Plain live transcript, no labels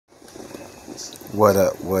What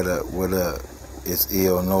up, what up, what up? It's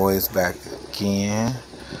Ill Noise back again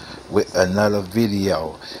with another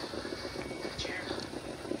video.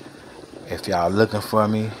 If y'all looking for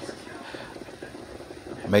me,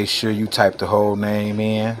 make sure you type the whole name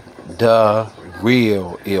in. The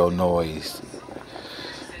Real Ill Noise.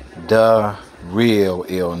 The Real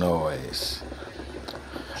Ill Noise.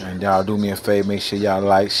 And y'all do me a favor, make sure y'all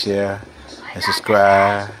like, share, and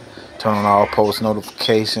subscribe. Turn on all post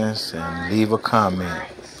notifications and leave a comment.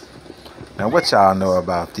 Now, what y'all know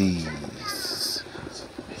about these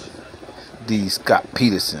Scott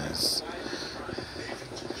Petersons?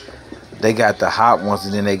 They got the hot ones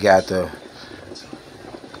and then they got the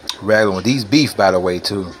regular ones. These beef, by the way,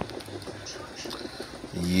 too.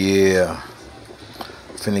 Yeah.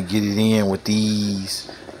 Finna get it in with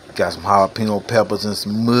these. Got some jalapeno peppers and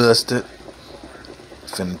some mustard.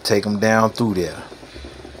 Finna take them down through there.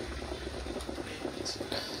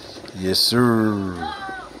 Yes, sir.